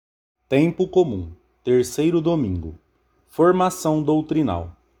Tempo comum, terceiro domingo. Formação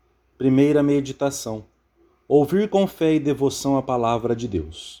doutrinal. Primeira meditação. Ouvir com fé e devoção a palavra de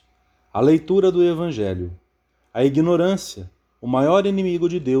Deus. A leitura do Evangelho. A ignorância, o maior inimigo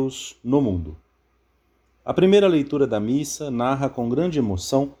de Deus no mundo. A primeira leitura da missa narra com grande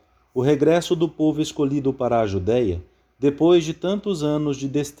emoção o regresso do povo escolhido para a Judéia depois de tantos anos de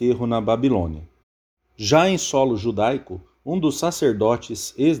desterro na Babilônia. Já em solo judaico, um dos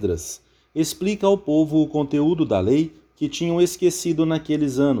sacerdotes, Esdras, explica ao povo o conteúdo da lei que tinham esquecido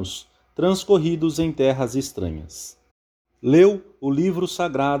naqueles anos, transcorridos em terras estranhas. Leu o livro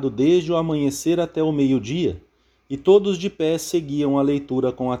sagrado desde o amanhecer até o meio-dia, e todos de pé seguiam a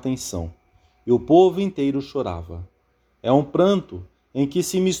leitura com atenção, e o povo inteiro chorava. É um pranto em que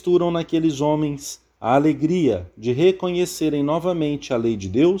se misturam naqueles homens a alegria de reconhecerem novamente a lei de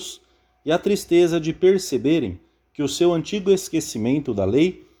Deus e a tristeza de perceberem que o seu antigo esquecimento da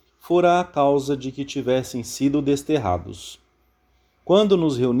lei fora a causa de que tivessem sido desterrados. Quando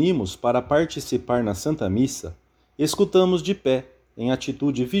nos reunimos para participar na Santa Missa, escutamos de pé, em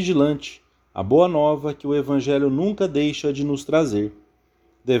atitude vigilante, a boa nova que o Evangelho nunca deixa de nos trazer.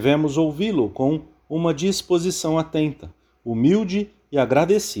 Devemos ouvi-lo com uma disposição atenta, humilde e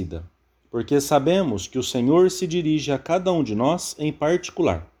agradecida, porque sabemos que o Senhor se dirige a cada um de nós em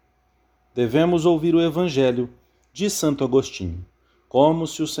particular. Devemos ouvir o Evangelho, diz Santo Agostinho, como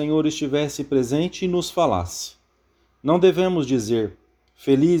se o Senhor estivesse presente e nos falasse. Não devemos dizer,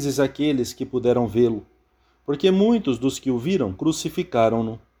 felizes aqueles que puderam vê-lo, porque muitos dos que o viram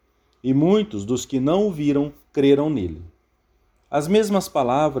crucificaram-no, e muitos dos que não o viram creram nele. As mesmas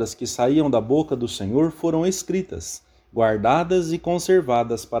palavras que saíam da boca do Senhor foram escritas, guardadas e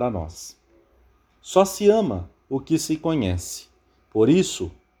conservadas para nós. Só se ama o que se conhece. Por isso,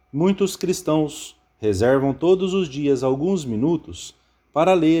 muitos cristãos reservam todos os dias alguns minutos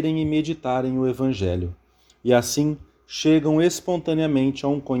para lerem e meditarem o Evangelho, e assim chegam espontaneamente a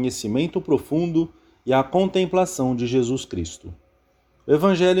um conhecimento profundo e à contemplação de Jesus Cristo. O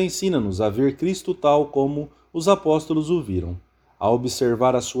Evangelho ensina-nos a ver Cristo tal como os apóstolos o viram, a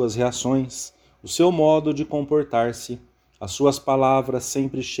observar as suas reações, o seu modo de comportar-se, as suas palavras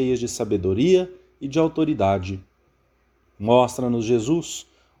sempre cheias de sabedoria e de autoridade. Mostra-nos Jesus,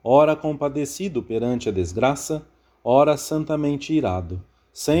 ora compadecido perante a desgraça, ora santamente irado,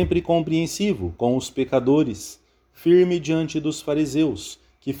 sempre compreensivo com os pecadores, firme diante dos fariseus,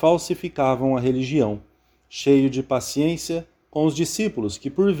 que falsificavam a religião, cheio de paciência com os discípulos que,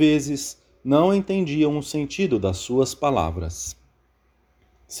 por vezes, não entendiam o sentido das suas palavras.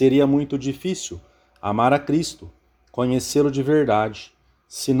 Seria muito difícil amar a Cristo, conhecê-lo de verdade,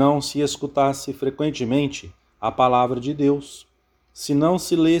 se não se escutasse frequentemente a palavra de Deus, se não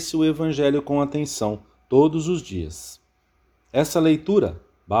se lesse o Evangelho com atenção todos os dias. Essa leitura,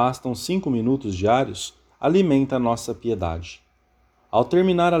 bastam 5 minutos diários, alimenta a nossa piedade. Ao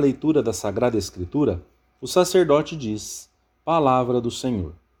terminar a leitura da Sagrada Escritura, o sacerdote diz, Palavra do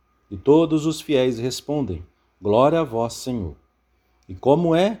Senhor. E todos os fiéis respondem, Glória a vós, Senhor. E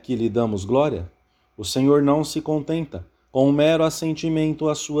como é que lhe damos glória? O Senhor não se contenta com um mero assentimento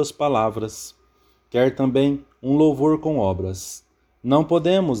às suas palavras. Quer também um louvor com obras. Não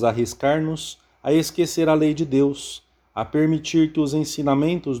podemos arriscar-nos a esquecer a lei de Deus, a permitir que os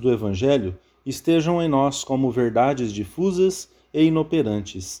ensinamentos do Evangelho estejam em nós como verdades difusas e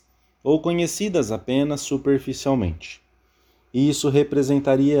inoperantes, ou conhecidas apenas superficialmente. E isso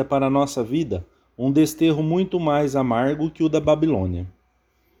representaria para a nossa vida um desterro muito mais amargo que o da Babilônia.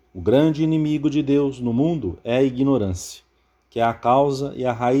 O grande inimigo de Deus no mundo é a ignorância, que é a causa e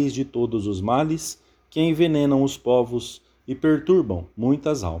a raiz de todos os males que envenenam os povos e perturbam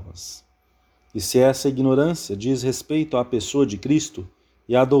muitas almas. E se essa ignorância diz respeito à pessoa de Cristo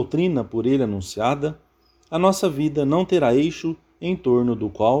e à doutrina por ele anunciada, a nossa vida não terá eixo em torno do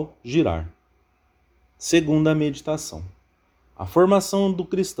qual girar. Segunda meditação. A formação do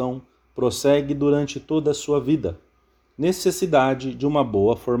cristão prossegue durante toda a sua vida. Necessidade de uma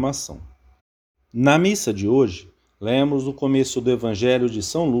boa formação. Na missa de hoje, lemos o começo do Evangelho de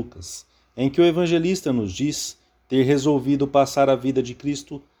São Lucas, em que o evangelista nos diz ter resolvido passar a vida de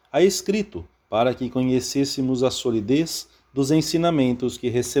Cristo a escrito para que conhecêssemos a solidez dos ensinamentos que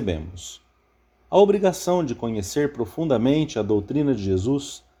recebemos. A obrigação de conhecer profundamente a doutrina de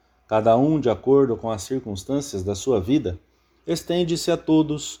Jesus, cada um de acordo com as circunstâncias da sua vida, estende-se a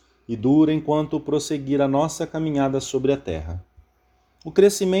todos e dura enquanto prosseguir a nossa caminhada sobre a terra. O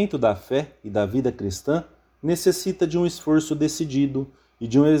crescimento da fé e da vida cristã necessita de um esforço decidido e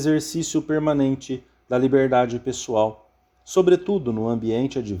de um exercício permanente da liberdade pessoal, sobretudo no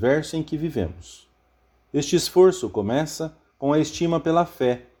ambiente adverso em que vivemos. Este esforço começa com a estima pela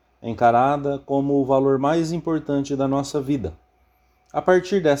fé encarada como o valor mais importante da nossa vida. A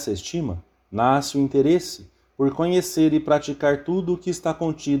partir dessa estima, nasce o interesse por conhecer e praticar tudo o que está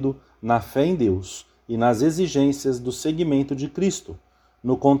contido na fé em Deus e nas exigências do seguimento de Cristo,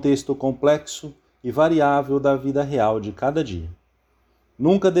 no contexto complexo e variável da vida real de cada dia.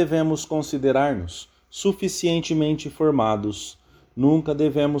 Nunca devemos considerar-nos suficientemente formados, nunca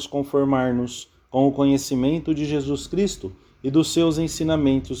devemos conformar-nos com o conhecimento de Jesus Cristo e dos seus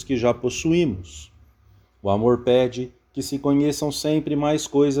ensinamentos que já possuímos. O amor pede que se conheçam sempre mais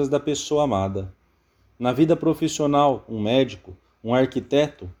coisas da pessoa amada. Na vida profissional, um médico, um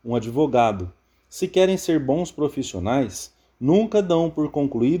arquiteto, um advogado, se querem ser bons profissionais, nunca dão por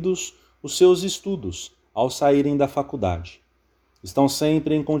concluídos os seus estudos ao saírem da faculdade. Estão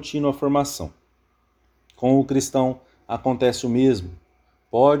sempre em contínua formação. Com o cristão acontece o mesmo.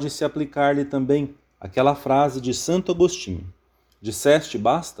 Pode-se aplicar-lhe também aquela frase de Santo Agostinho: disseste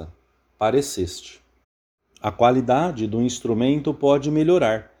basta, pareceste. A qualidade do instrumento pode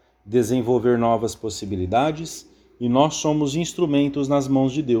melhorar, desenvolver novas possibilidades, e nós somos instrumentos nas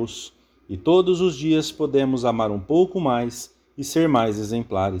mãos de Deus, e todos os dias podemos amar um pouco mais e ser mais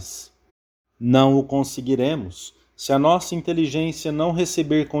exemplares. Não o conseguiremos se a nossa inteligência não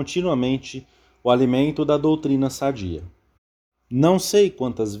receber continuamente o alimento da doutrina sadia. Não sei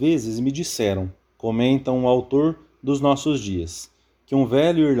quantas vezes me disseram, comenta um autor dos nossos dias, que um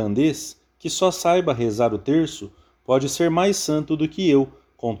velho irlandês que só saiba rezar o terço pode ser mais santo do que eu,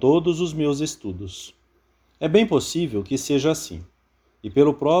 com todos os meus estudos. É bem possível que seja assim, e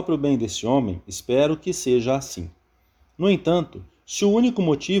pelo próprio bem desse homem, espero que seja assim. No entanto, se o único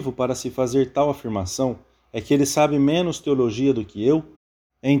motivo para se fazer tal afirmação é que ele sabe menos teologia do que eu,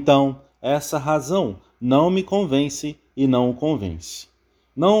 então essa razão não me convence e não o convence.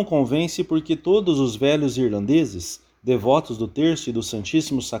 Não o convence porque todos os velhos irlandeses, devotos do terço e do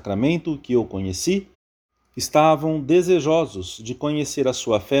Santíssimo Sacramento que eu conheci, estavam desejosos de conhecer a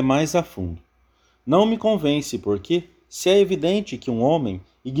sua fé mais a fundo. Não me convence porque, se é evidente que um homem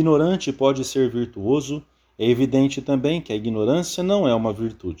ignorante pode ser virtuoso, é evidente também que a ignorância não é uma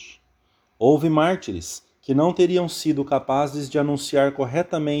virtude. Houve mártires que não teriam sido capazes de anunciar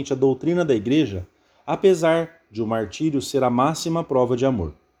corretamente a doutrina da Igreja, apesar de o martírio ser a máxima prova de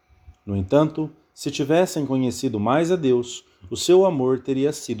amor. No entanto, se tivessem conhecido mais a Deus, o seu amor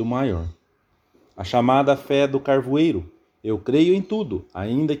teria sido maior. A chamada fé do carvoeiro, eu creio em tudo,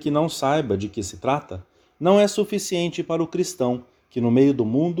 ainda que não saiba de que se trata, não é suficiente para o cristão, que no meio do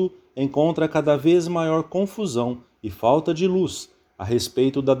mundo encontra cada vez maior confusão e falta de luz a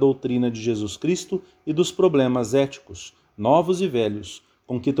respeito da doutrina de Jesus Cristo e dos problemas éticos, novos e velhos,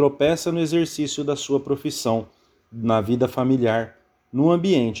 com que tropeça no exercício da sua profissão, na vida familiar, no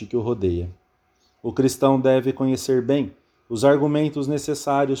ambiente que o rodeia. O cristão deve conhecer bem os argumentos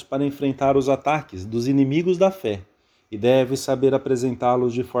necessários para enfrentar os ataques dos inimigos da fé e deve saber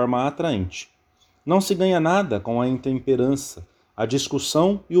apresentá-los de forma atraente. Não se ganha nada com a intemperança, a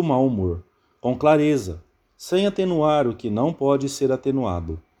discussão e o mau humor, com clareza, sem atenuar o que não pode ser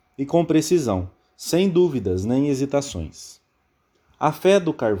atenuado, e com precisão, sem dúvidas nem hesitações. A fé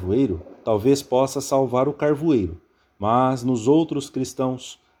do carvoeiro talvez possa salvar o carvoeiro, mas nos outros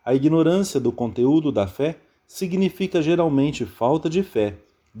cristãos, a ignorância do conteúdo da fé significa geralmente falta de fé,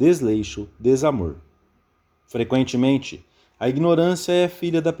 desleixo, desamor. Frequentemente, a ignorância é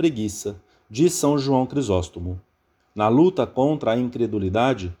filha da preguiça, diz São João Crisóstomo. Na luta contra a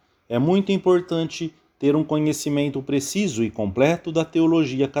incredulidade, é muito importante ter um conhecimento preciso e completo da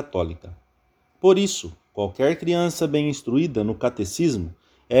teologia católica. Por isso, qualquer criança bem instruída no catecismo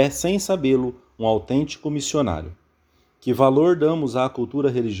é, sem sabê-lo, um autêntico missionário. Que valor damos à cultura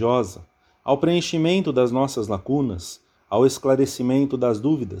religiosa, ao preenchimento das nossas lacunas, ao esclarecimento das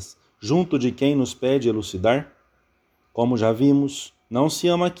dúvidas, junto de quem nos pede elucidar? Como já vimos, não se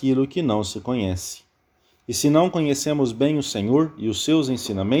ama aquilo que não se conhece. E se não conhecemos bem o Senhor e os seus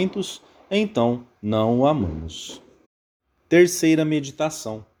ensinamentos, então não o amamos. Terceira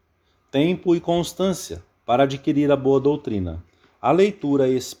meditação. Tempo e constância para adquirir a boa doutrina. A leitura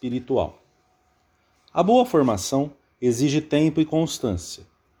espiritual. A boa formação exige tempo e constância.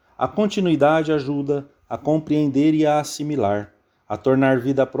 A continuidade ajuda a compreender e a assimilar, a tornar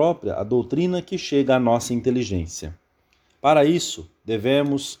vida própria a doutrina que chega à nossa inteligência. Para isso,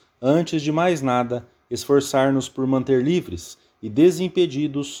 devemos, antes de mais nada, esforçar-nos por manter livres e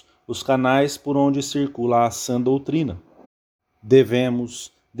desimpedidos os canais por onde circula a sã doutrina.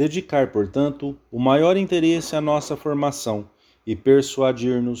 Devemos dedicar, portanto, o maior interesse à nossa formação e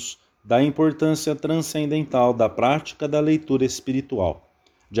persuadir-nos da importância transcendental da prática da leitura espiritual,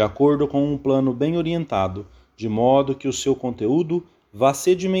 de acordo com um plano bem orientado, de modo que o seu conteúdo vá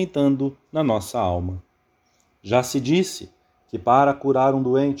sedimentando na nossa alma. Já se disse que para curar um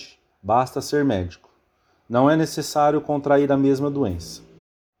doente basta ser médico. Não é necessário contrair a mesma doença.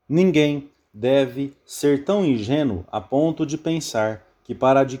 Ninguém deve ser tão ingênuo a ponto de pensar que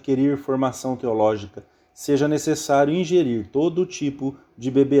para adquirir formação teológica seja necessário ingerir todo tipo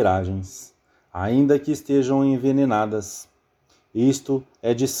de beberagens, ainda que estejam envenenadas. Isto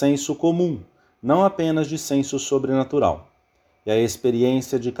é de senso comum, não apenas de senso sobrenatural. E a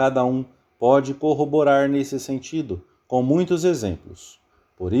experiência de cada um pode corroborar nesse sentido, com muitos exemplos.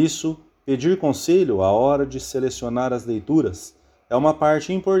 Por isso, pedir conselho à hora de selecionar as leituras é uma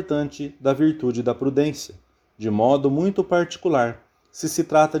parte importante da virtude da prudência, de modo muito particular, se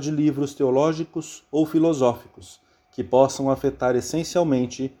trata de livros teológicos ou filosóficos, que possam afetar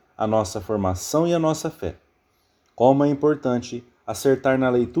essencialmente a nossa formação e a nossa fé. Como é importante acertar na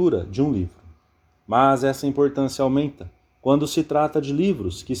leitura de um livro. Mas essa importância aumenta quando se trata de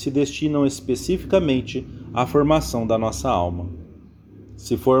livros que se destinam especificamente à formação da nossa alma.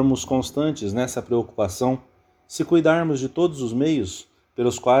 Se formos constantes nessa preocupação, se cuidarmos de todos os meios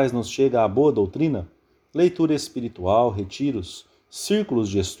pelos quais nos chega a boa doutrina, leitura espiritual, retiros, círculos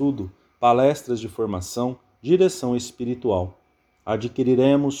de estudo, palestras de formação, direção espiritual,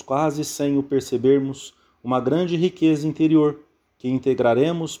 adquiriremos, quase sem o percebermos, uma grande riqueza interior que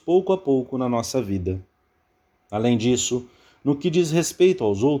integraremos pouco a pouco na nossa vida. Além disso, no que diz respeito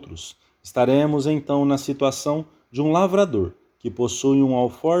aos outros, estaremos então na situação de um lavrador que possui um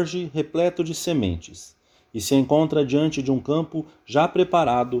alforje repleto de sementes e se encontra diante de um campo já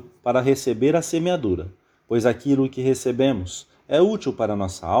preparado para receber a semeadura, pois aquilo que recebemos é útil para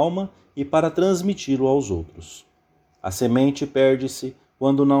nossa alma e para transmiti-lo aos outros. A semente perde-se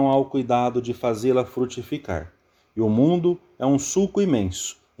quando não há o cuidado de fazê-la frutificar, e o mundo é um sulco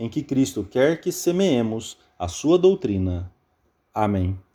imenso em que Cristo quer que semeemos a sua doutrina. Amém.